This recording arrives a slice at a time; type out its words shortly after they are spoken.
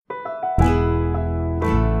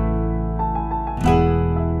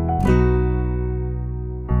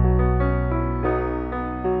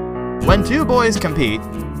When two boys compete,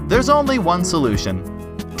 there's only one solution.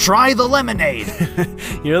 Try the lemonade!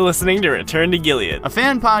 You're listening to Return to Gilead, A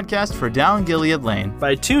fan podcast for Down Gilead Lane.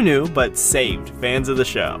 by two new but saved fans of the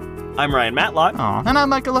show. I'm Ryan Matlock, Aw, and I'm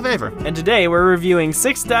Michael LaFavor. and today we're reviewing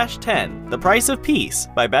 6-10, The Price of Peace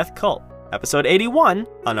by Beth Culp, episode 81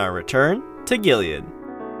 on our Return to Gilead.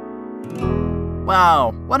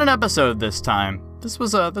 Wow, what an episode this time. This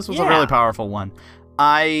was a really powerful one.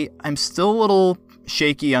 I'm still a little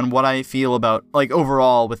shaky on what I feel about, like,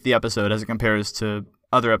 overall with the episode as it compares to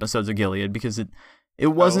other episodes of Gilead, because it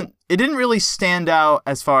didn't really stand out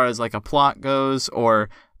as far as like a plot goes, or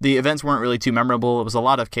the events weren't really too memorable. It was a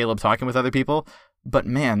lot of Caleb talking with other people, but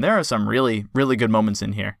man, there are some really, really good moments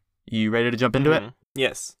in here. You ready to jump into it?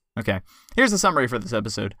 Yes. Okay. Here's the summary for this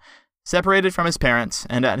episode. Separated from his parents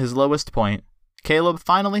and at his lowest point, Caleb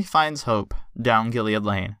finally finds hope down Gilead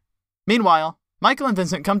Lane. Meanwhile, Michael and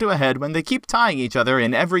Vincent come to a head when they keep tying each other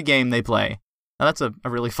in every game they play. Now that's a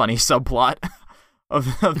really funny subplot.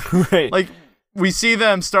 Right. Like, we see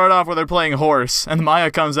them start off where they're playing horse, and Maya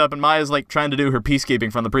comes up, and Maya's like trying to do her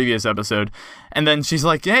peacekeeping from the previous episode, and then she's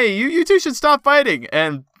like, hey, you two should stop fighting,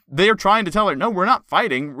 and they're trying to tell her, no, we're not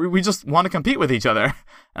fighting, we just want to compete with each other.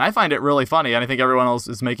 And I find it really funny, and I think everyone else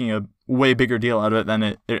is making a way bigger deal out of it than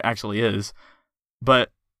it actually is. But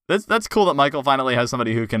that's cool that Michael finally has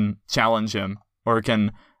somebody who can challenge him, or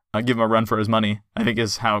can give him a run for his money, I think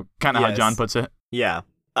is how John puts it. Yeah.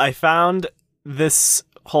 I found this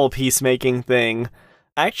whole peacemaking thing,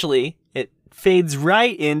 actually, it fades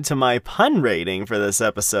right into my pun rating for this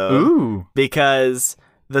episode. Ooh. Because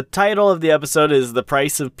the title of the episode is The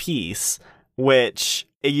Price of Peace, which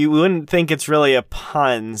you wouldn't think it's really a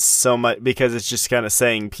pun so much because it's just kind of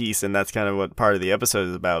saying peace, and that's kind of what part of the episode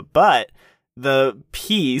is about. But the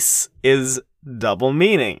peace is double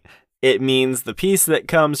meaning. It means the peace that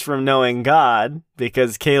comes from knowing God,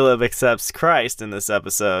 because Caleb accepts Christ in this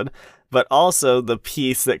episode, but also the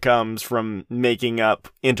peace that comes from making up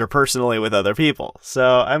interpersonally with other people.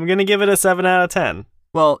 So I'm going to give it a 7 out of 10.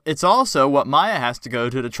 Well, it's also what Maya has to go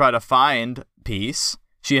to try to find peace.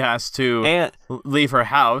 She has to leave her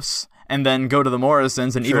house and then go to the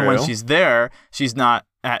Morrisons, and even when she's there, she's not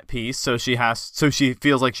at peace, so she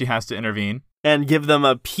feels like she has to intervene. And give them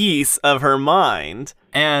a piece of her mind.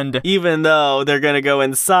 And even though they're going to go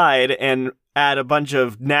inside and add a bunch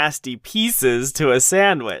of nasty pieces to a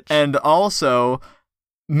sandwich. And also,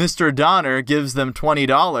 Mr. Donner gives them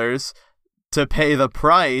 $20 to pay the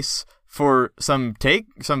price for some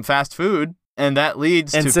fast food, and that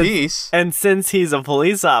leads to peace. And since he's a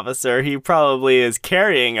police officer, he probably is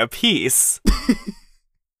carrying a piece.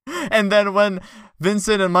 And then when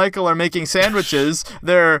Vincent and Michael are making sandwiches,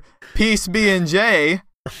 they're Peace B&J.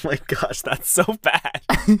 Oh my gosh, that's so bad.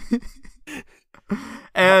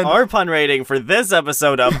 And our pun rating for this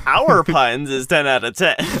episode of Our Puns is 10 out of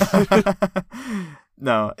 10.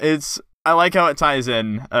 No, I like how it ties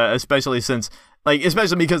in, especially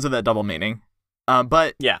because of that double meaning.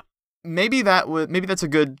 But yeah, maybe that's a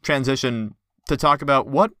good transition to talk about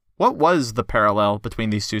what was the parallel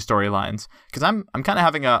between these two storylines, because I'm kind of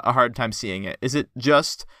having a hard time seeing it. Is it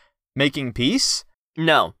just making peace?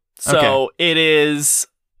 No. So It is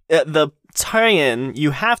the tie-in.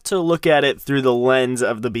 You have to look at it through the lens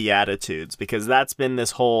of the Beatitudes, because that's been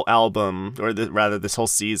this whole album, or rather this whole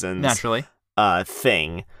season's naturally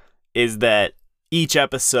thing, is that each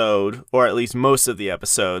episode, or at least most of the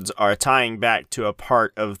episodes, are tying back to a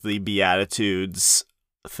part of the Beatitudes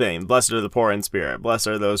thing. Blessed are the poor in spirit. Blessed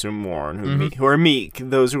are those who mourn, who are meek,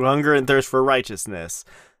 those who hunger and thirst for righteousness,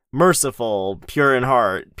 merciful, pure in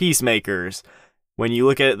heart, peacemakers. When you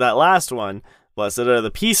look at that last one, blessed are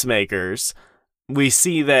the peacemakers, we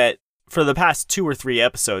see that for the past 2 or 3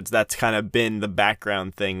 episodes, that's kind of been the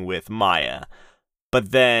background thing with Maya.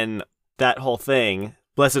 But then that whole thing,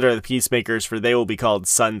 blessed are the peacemakers, for they will be called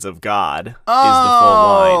sons of God, is the full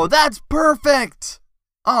line. Oh, that's perfect!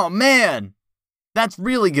 Oh, man! That's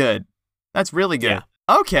really good. That's really good. Yeah.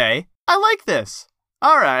 Okay, I like this.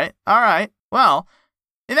 All right. Well,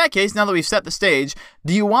 in that case, now that we've set the stage,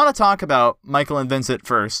 do you want to talk about Michael and Vincent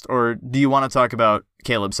first, or do you want to talk about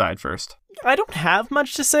Caleb's side first? I don't have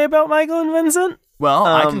much to say about Michael and Vincent. Well,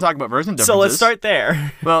 I can talk about version differences. So let's start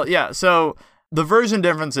there. Well, yeah, so the version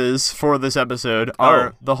differences for this episode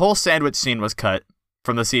are the whole sandwich scene was cut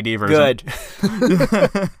from the CD version.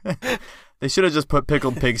 Good. They should have just put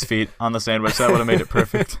pickled pig's feet on the sandwich. That would have made it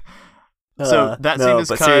perfect. So that scene is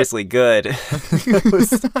cut. Seriously, good. It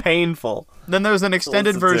was painful. Then there's an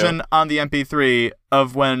extended version on the MP3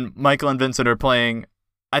 of when Michael and Vincent are playing,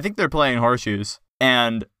 I think they're playing horseshoes,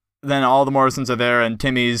 and then all the Morrisons are there, and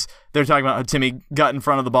they're talking about how Timmy got in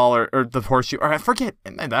front of the ball or the horseshoe, or I forget,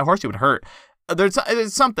 man, that horseshoe would hurt. There's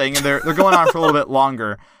something, and they're going on for a little bit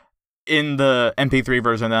longer in the MP3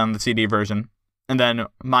 version than on the CD version. And then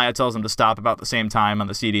Maya tells them to stop about the same time on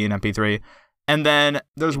the CD and MP3. And then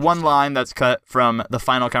there's one line that's cut from the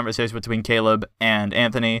final conversation between Caleb and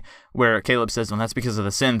Anthony, where Caleb says, well, that's because of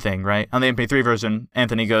the sin thing, right? On the MP3 version,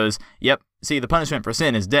 Anthony goes, yep, see, the punishment for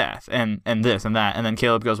sin is death, and this and that. And then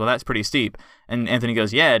Caleb goes, well, that's pretty steep. And Anthony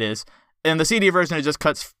goes, yeah, it is. In the CD version, it just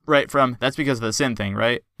cuts right from, that's because of the sin thing,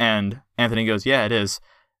 right? And Anthony goes, yeah, it is.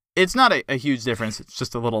 It's not a huge difference. It's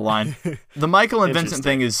just a little line. The Michael and Vincent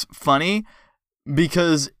thing is funny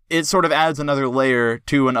because it sort of adds another layer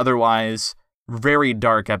to an otherwise very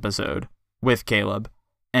dark episode with Caleb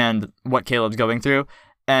and what Caleb's going through.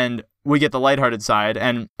 And we get the lighthearted side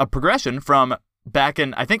and a progression from back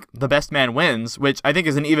in, I think, The Best Man Wins, which I think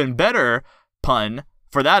is an even better pun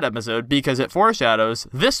for that episode because it foreshadows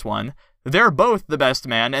this one. They're both the best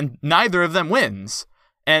man and neither of them wins.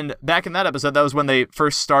 And back in that episode, that was when they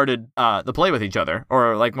first started the play with each other,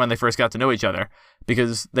 or like when they first got to know each other,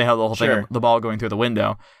 because they had the whole thing of the ball going through the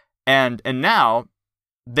window. And now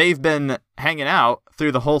they've been hanging out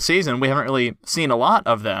through the whole season. We haven't really seen a lot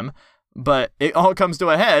of them, but it all comes to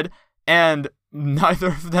a head, and neither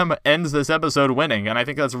of them ends this episode winning, and I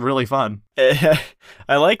think that's really fun. I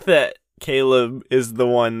like that Caleb is the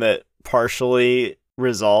one that partially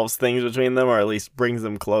resolves things between them, or at least brings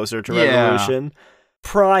them closer to resolution.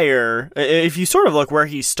 Prior, if you sort of look where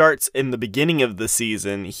he starts in the beginning of the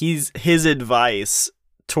season, his advice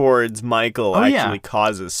towards Michael actually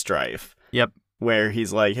causes strife. Yep. Where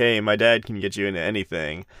he's like, hey, my dad can get you into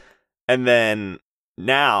anything. And then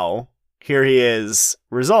now, here he is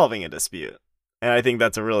resolving a dispute. And I think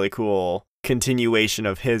that's a really cool continuation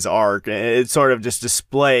of his arc. It sort of just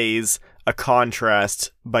displays a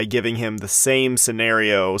contrast by giving him the same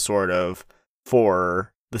scenario, sort of,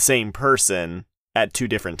 for the same person at two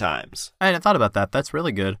different times. I hadn't thought about that. That's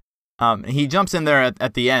really good. He jumps in there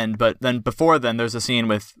at the end, but then before then, there's a scene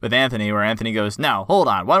with Anthony where Anthony goes, now, hold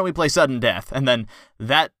on, why don't we play sudden death? And then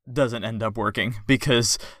that doesn't end up working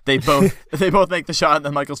because they both make the shot, and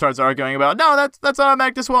then Michael starts arguing about, no, that's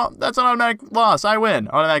automatic that's an automatic loss. I win.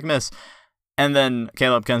 Automatic miss. And then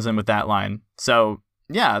Caleb comes in with that line. So,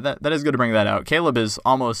 yeah, that is good to bring that out. Caleb is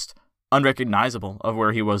almost unrecognizable of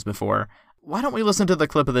where he was before. Why don't we listen to the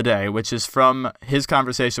clip of the day, which is from his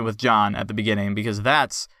conversation with John at the beginning, because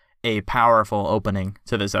that's a powerful opening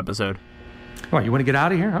to this episode. What, you want to get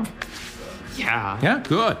out of here, huh? Yeah. Yeah?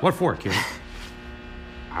 Good. What for, kid?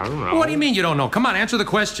 I don't know. What do you mean you don't know? Come on, answer the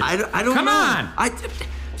question. I don't Come know. on!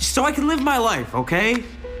 So I can live my life, okay?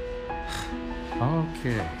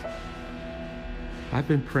 Okay. I've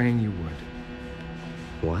been praying you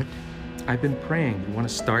would. What? I've been praying you want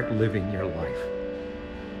to start living your life.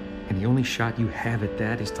 And the only shot you have at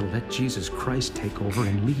that is to let Jesus Christ take over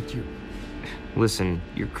and lead you. Listen,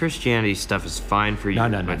 your Christianity stuff is fine for you. No.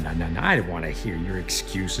 I don't want to hear your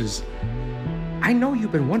excuses. I know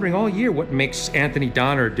you've been wondering all year what makes Anthony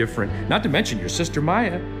Donner different, not to mention your sister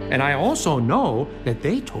Maya. And I also know that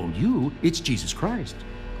they told you it's Jesus Christ.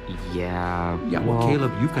 Yeah, well,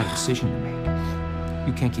 Caleb, you've got a decision to make.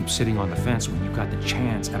 You can't keep sitting on the fence when you've got the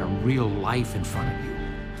chance at a real life in front of you.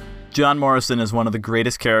 John Morrison is one of the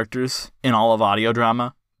greatest characters in all of audio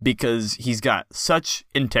drama because he's got such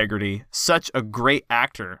integrity, such a great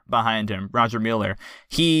actor behind him, Roger Mueller.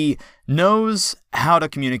 He knows how to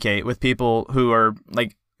communicate with people who are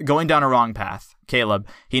like going down a wrong path. Caleb,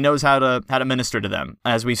 he knows how to minister to them,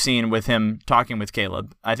 as we've seen with him talking with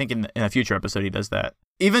Caleb. I think in a future episode he does that.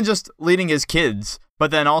 Even just leading his kids, but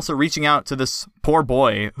then also reaching out to this poor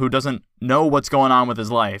boy who doesn't know what's going on with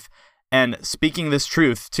his life and speaking this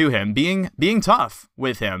truth to him, being tough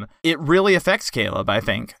with him. It really affects Caleb, I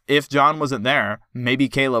think. If John wasn't there, maybe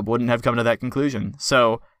Caleb wouldn't have come to that conclusion.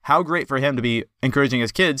 So how great for him to be encouraging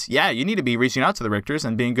his kids. Yeah, you need to be reaching out to the Richters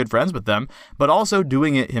and being good friends with them, but also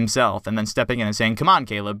doing it himself and then stepping in and saying, come on,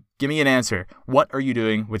 Caleb, give me an answer. What are you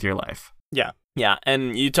doing with your life? Yeah.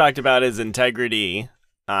 And you talked about his integrity.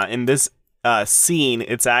 In this scene,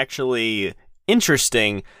 it's actually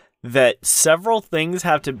interesting that several things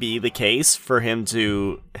have to be the case for him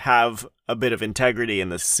to have a bit of integrity in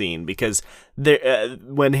this scene, because there,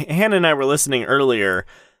 when Hannah and I were listening earlier,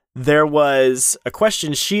 there was a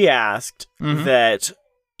question she asked that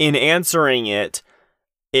in answering it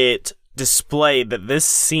displayed that this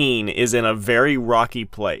scene is in a very rocky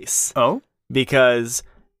place. Oh? Because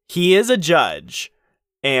he is a judge,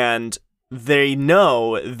 and they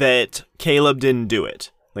know that Caleb didn't do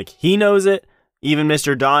it. Like, he knows it. Even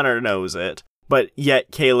Mr. Donner knows it, but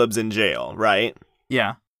yet Caleb's in jail, right?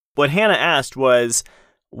 Yeah. what Hannah asked was,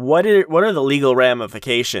 what are the legal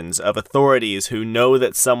ramifications of authorities who know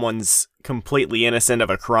that someone's completely innocent of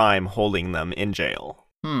a crime holding them in jail?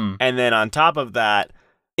 And then on top of that,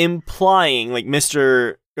 implying, like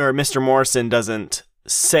Mr. Morrison doesn't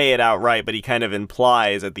say it outright, but he kind of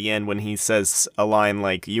implies at the end when he says a line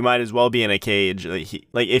like, you might as well be in a cage.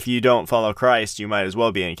 Like if you don't follow Christ, you might as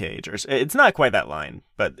well be in a cage. Or it's not quite that line,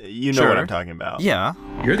 but you know what I'm talking about. Yeah.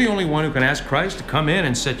 You're the only one who can ask Christ to come in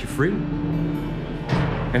and set you free.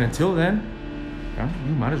 And until then, well,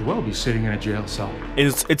 you might as well be sitting in a jail cell.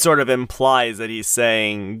 It sort of implies that he's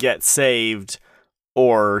saying get saved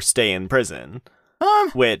or stay in prison,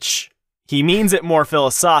 which he means it more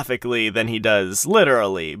philosophically than he does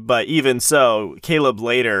literally. But even so, Caleb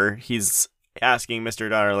later, he's asking Mr.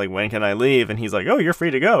 Donner, like, when can I leave? And he's like, oh, you're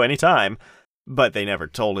free to go anytime. But they never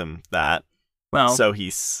told him that. Well, so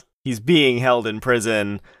he's being held in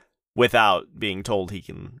prison without being told he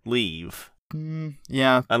can leave.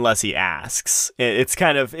 Yeah. Unless he asks. It's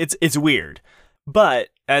kind of, it's weird. But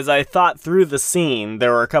as I thought through the scene,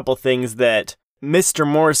 there were a couple things that Mr.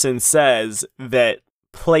 Morrison says that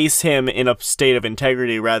place him in a state of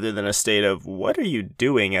integrity rather than a state of, what are you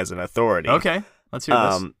doing as an authority? Okay, let's hear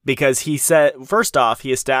this. Because he said, first off,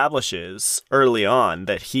 he establishes early on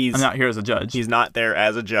that I'm not here as a judge. He's not there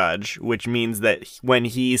as a judge, which means that when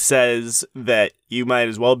he says that you might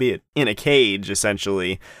as well be in a cage,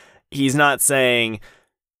 essentially, he's not saying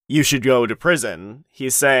you should go to prison.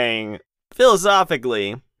 He's saying,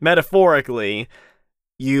 philosophically, metaphorically,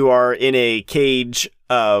 you are in a cage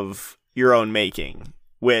of your own making,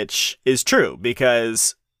 which is true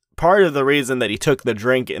because part of the reason that he took the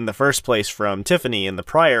drink in the first place from Tiffany in the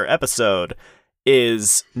prior episode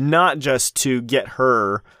is not just to get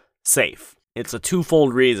her safe. It's a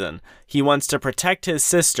twofold reason. He wants to protect his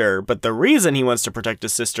sister, but the reason he wants to protect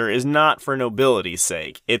his sister is not for nobility's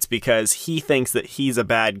sake. It's because he thinks that he's a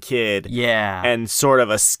bad kid and sort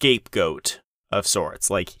of a scapegoat of sorts.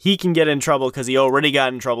 Like, he can get in trouble because he already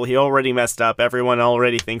got in trouble. He already messed up. Everyone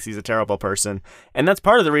already thinks he's a terrible person. And that's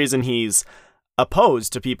part of the reason he's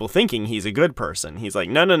opposed to people thinking he's a good person. He's like,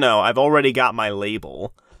 no, I've already got my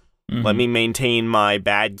label. Let me maintain my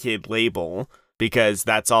bad kid label because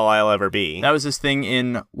that's all I'll ever be. That was his thing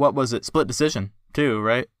in, what was it, Split Decision, too,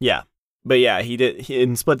 right? Yeah. But yeah, he did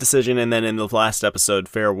in Split Decision and then in the last episode,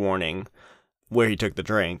 Fair Warning, where he took the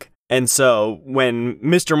drink. And so when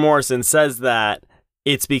Mr. Morrison says that,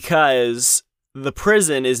 it's because the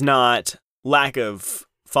prison is not lack of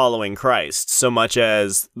following Christ so much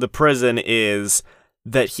as the prison is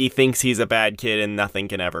that he thinks he's a bad kid and nothing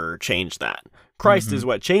can ever change that. Christ is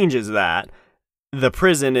what changes that. The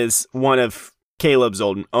prison is one of Caleb's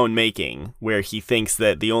own making, where he thinks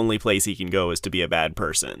that the only place he can go is to be a bad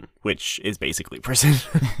person, which is basically prison.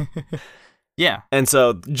 Yeah. And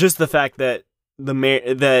so just the fact that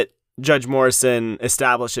that Judge Morrison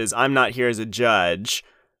establishes I'm not here as a judge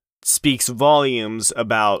speaks volumes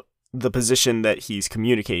about the position that he's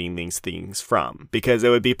communicating these things from. Because it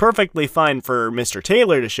would be perfectly fine for Mr.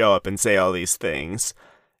 Taylor to show up and say all these things.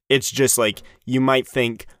 It's just like, you might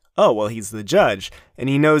think, oh, well, he's the judge, and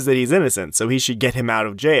he knows that he's innocent, so he should get him out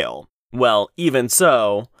of jail. Well, even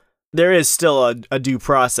so, there is still a due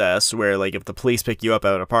process where, like, if the police pick you up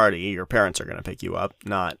at a party, your parents are going to pick you up,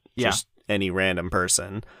 not just any random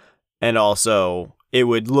person. And also, it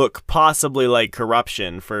would look possibly like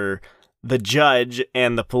corruption for the judge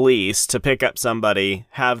and the police to pick up somebody,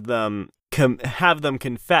 have them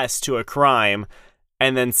confess to a crime,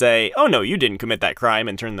 and then say, oh no, you didn't commit that crime,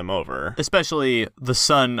 and turn them over. Especially the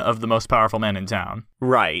son of the most powerful man in town.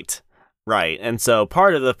 Right. And so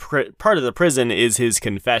part of the prison is his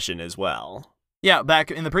confession as well. Yeah, back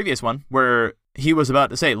in the previous one, where he was about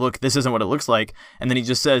to say, look, this isn't what it looks like, and then he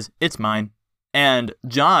just says, it's mine. And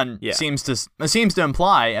John seems to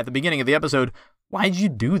imply at the beginning of the episode, why'd you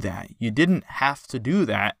do that? You didn't have to do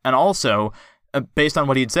that. And also, based on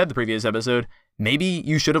what he'd said the previous episode, maybe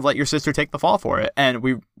you should have let your sister take the fall for it. And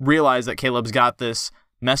we realize that Caleb's got this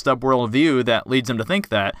messed up worldview that leads him to think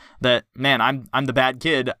that man, I'm the bad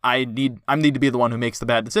kid. I need to be the one who makes the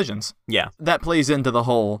bad decisions. Yeah, that plays into the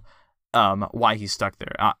whole why he's stuck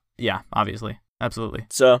there. Yeah, obviously, absolutely.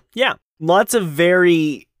 So yeah, lots of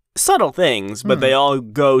very subtle things, but they all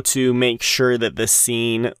go to make sure that the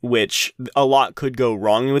scene, which a lot could go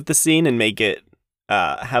wrong with the scene and make it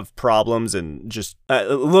have problems and just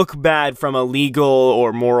look bad from a legal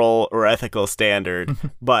or moral or ethical standard,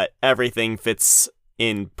 but everything fits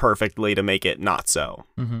in perfectly to make it not so.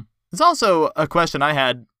 There's also a question I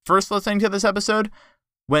had first listening to this episode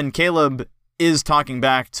when Caleb is talking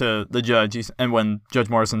back to the judge and when Judge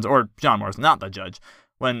Morrison's, or John Morrison, not the judge,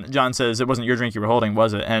 when John says, it wasn't your drink you were holding,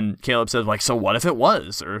 was it? And Caleb says, like, so what if it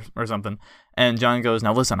was? Or something. And John goes,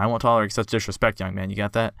 now listen, I won't tolerate such disrespect, young man. You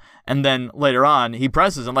got that? And then later on, he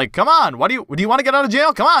presses him like, come on, do you want to get out of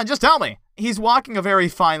jail? Come on, just tell me. He's walking a very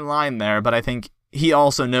fine line there, but I think he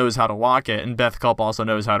also knows how to walk it, and Beth Culp also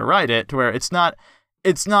knows how to write it, to where it's not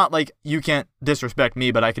like you can't disrespect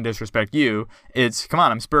me, but I can disrespect you. It's, come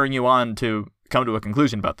on, I'm spurring you on to come to a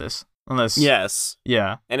conclusion about this. Unless... Yes.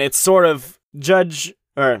 Yeah. And it's sort of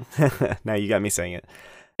now you got me saying it.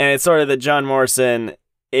 And it's sort of that John Morrison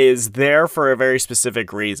is there for a very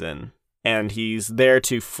specific reason, and he's there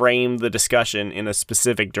to frame the discussion in a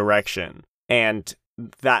specific direction. And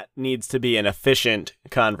that needs to be an efficient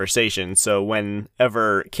conversation. So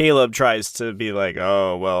whenever Caleb tries to be like,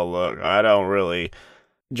 oh, well, look, I don't really...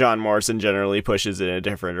 John Morrison generally pushes it in a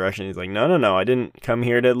different direction. He's like, no, I didn't come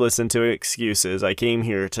here to listen to excuses. I came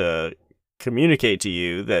here to communicate to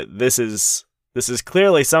you that this is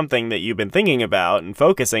clearly something that you've been thinking about and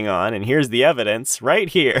focusing on, and here's the evidence right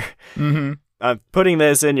here. Mm-hmm. I'm putting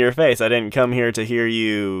this in your face. I didn't come here to hear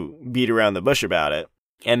you beat around the bush about it.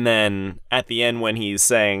 And then at the end when he's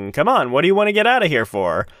saying, come on, what do you want to get out of here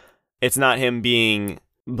for? It's not him being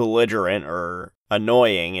belligerent or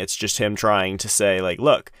annoying. It's just him trying to say, like,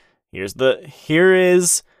 look, here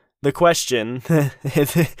is the question.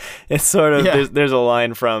 It's sort of, there's a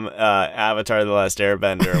line from Avatar: The Last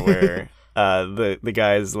Airbender where the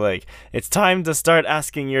guy's like, it's time to start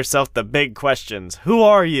asking yourself the big questions. Who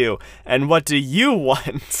are you? And what do you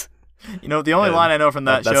want? You know, the only line I know from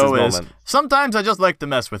that show is, sometimes I just like to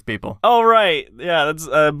mess with people. Oh, right. Yeah, that's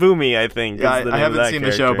Boomy, I think. Yeah, I haven't seen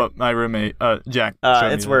the show, but my roommate, Jack, showed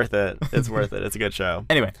me it's worth it. It's worth it. It's a good show.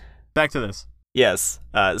 Anyway, back to this. Yes.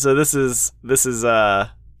 So this is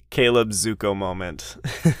Caleb's Zuko moment.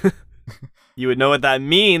 You would know what that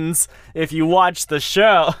means if you watch the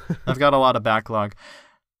show. I've got a lot of backlog.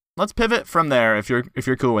 Let's pivot from there if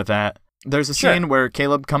you're cool with that. There's a scene where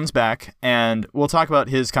Caleb comes back, and we'll talk about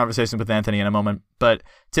his conversation with Anthony in a moment, but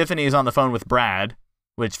Tiffany is on the phone with Brad,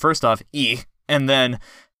 which, first off, and then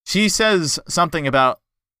she says something about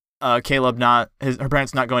Caleb her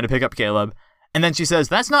parents not going to pick up Caleb, and then she says,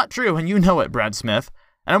 that's not true, and you know it, Brad Smith.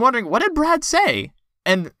 And I'm wondering, what did Brad say?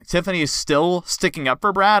 And Tiffany is still sticking up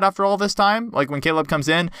for Brad after all this time. Like when Caleb comes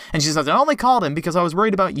in and she says, I only called him because I was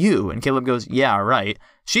worried about you. And Caleb goes, yeah, right.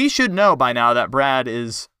 She should know by now that Brad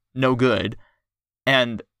is no good.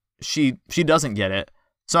 And she doesn't get it.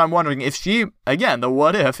 So I'm wondering if she, again, the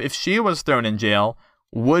what if she was thrown in jail,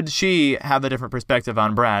 would she have a different perspective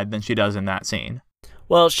on Brad than she does in that scene?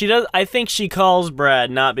 Well, she does. I think she calls Brad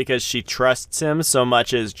not because she trusts him so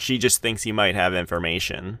much as she just thinks he might have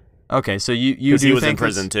information. Okay, so you do he was think in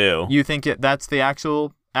prison too. You think that's the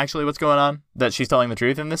actually what's going on? That she's telling the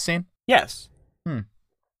truth in this scene? Yes. Okay.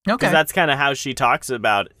 Because that's kind of how she talks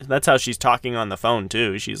about. That's how she's talking on the phone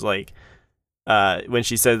too. She's like, when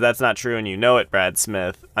she says that's not true and you know it, Brad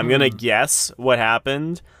Smith. I'm gonna guess what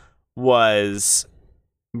happened was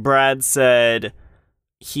Brad said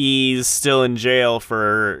he's still in jail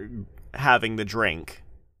for having the drink,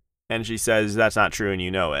 and she says that's not true and you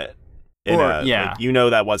know it. Like, you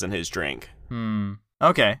know that wasn't his drink.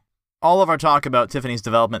 Okay. All of our talk about Tiffany's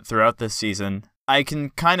development throughout this season, I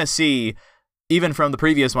can kind of see, even from the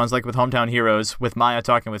previous ones, like with Hometown Heroes, with Maya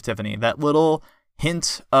talking with Tiffany, that little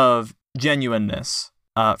hint of genuineness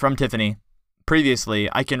from Tiffany previously,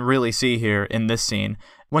 I can really see here in this scene.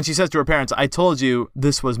 When she says to her parents, I told you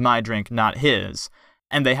this was my drink, not his,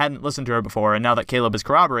 and they hadn't listened to her before, and now that Caleb is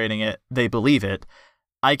corroborating it, they believe it.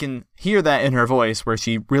 I can hear that in her voice where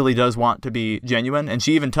she really does want to be genuine, and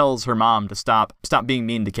she even tells her mom to stop being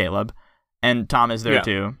mean to Caleb, and Tom is there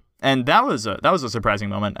too. And that was a surprising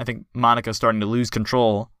moment. I think Monica's starting to lose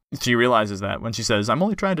control. She realizes that when she says, I'm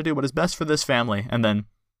only trying to do what is best for this family, and then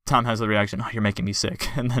Tom has the reaction, oh, you're making me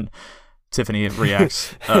sick, and then Tiffany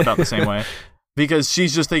reacts about the same way. Because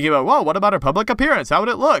she's just thinking about, whoa, what about her public appearance? How would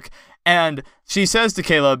it look? And she says to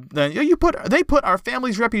Caleb, then they put our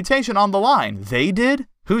family's reputation on the line. They did?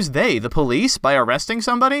 Who's they? The police? By arresting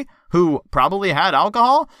somebody who probably had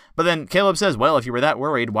alcohol? But then Caleb says, well, if you were that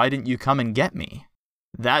worried, why didn't you come and get me?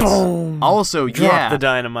 That's also, Drop the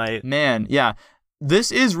dynamite. Man, yeah.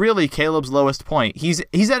 This is really Caleb's lowest point. He's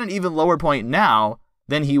at an even lower point now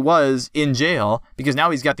than he was in jail, because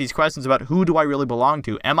now he's got these questions about who do I really belong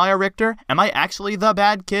to? Am I a Richter? Am I actually the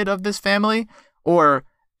bad kid of this family? Or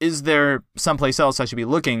is there someplace else I should be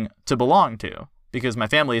looking to belong to? Because my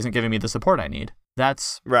family isn't giving me the support I need.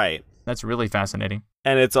 That's right. That's really fascinating.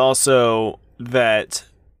 And it's also that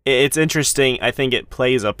it's interesting. I think it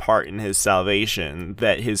plays a part in his salvation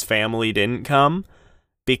that his family didn't come.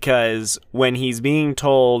 because when he's being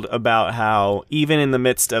told about how even in the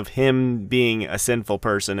midst of him being a sinful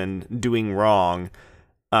person and doing wrong,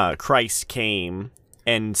 Christ came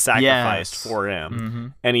and sacrificed for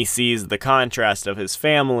him, and he sees the contrast of his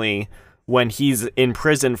family when he's in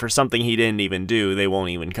prison for something he didn't even do. They won't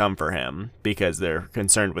even come for him because they're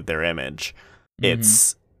concerned with their image.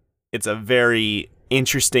 It's a very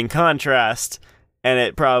interesting contrast, and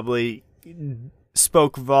it probably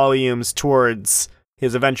spoke volumes towards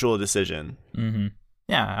his eventual decision.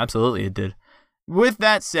 Yeah, absolutely it did. With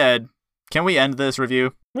that said, can we end this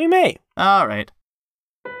review? We may. All right.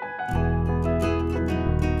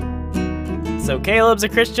 So Caleb's a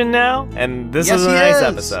Christian now, and this Yes, is a he nice is.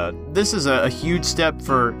 episode. This is a huge step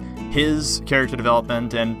for his character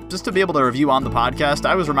development, and just to be able to review on the podcast,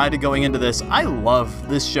 I was reminded going into this, I love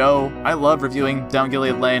this show. I love reviewing Down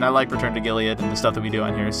Gilead Lane. I like Return to Gilead and the stuff that we do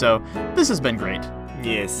on here, so this has been great.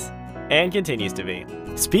 Yes, and continues to be.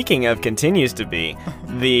 Speaking of continues to be,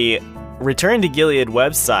 the Return to Gilead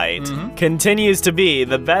website continues to be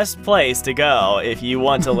the best place to go if you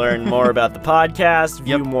want to learn more about the podcast,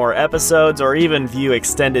 view more episodes, or even view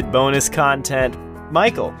extended bonus content.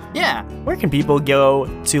 Michael, Yeah. where can people go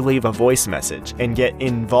to leave a voice message and get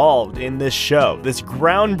involved in this show, this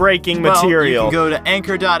groundbreaking material? Well, you can go to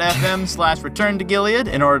anchor.fm/return to Gilead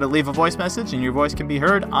in order to leave a voice message, and your voice can be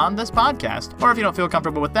heard on this podcast. Or if you don't feel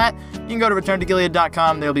comfortable with that, you can go to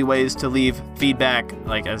returntogilead.com. There'll be ways to leave feedback,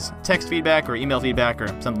 like as text feedback or email feedback or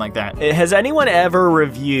something like that. Has anyone ever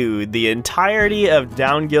reviewed the entirety of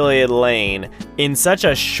Down Gilead Lane in such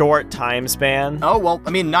a short time span? Oh, well, I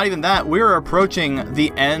mean, not even that. We're approaching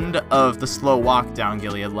the end of the slow walk down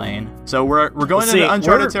Gilead Lane. So we're going into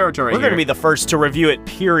uncharted territory We're here. going to be the first to review it,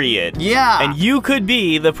 period. Yeah. And you could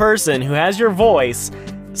be the person who has your voice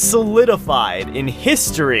solidified in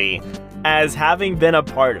history as having been a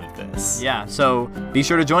part of this. Yeah, so be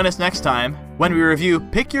sure to join us next time when we review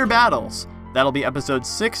Pick Your Battles. That'll be episode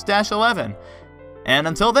 6-11. And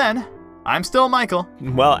until then, I'm still Michael.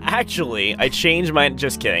 Well, actually, I changed my...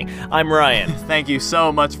 Just kidding. I'm Ryan. Thank you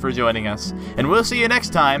so much for joining us. And we'll see you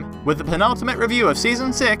next time with the penultimate review of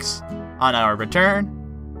Season 6 on our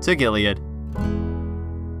Return to Gilead.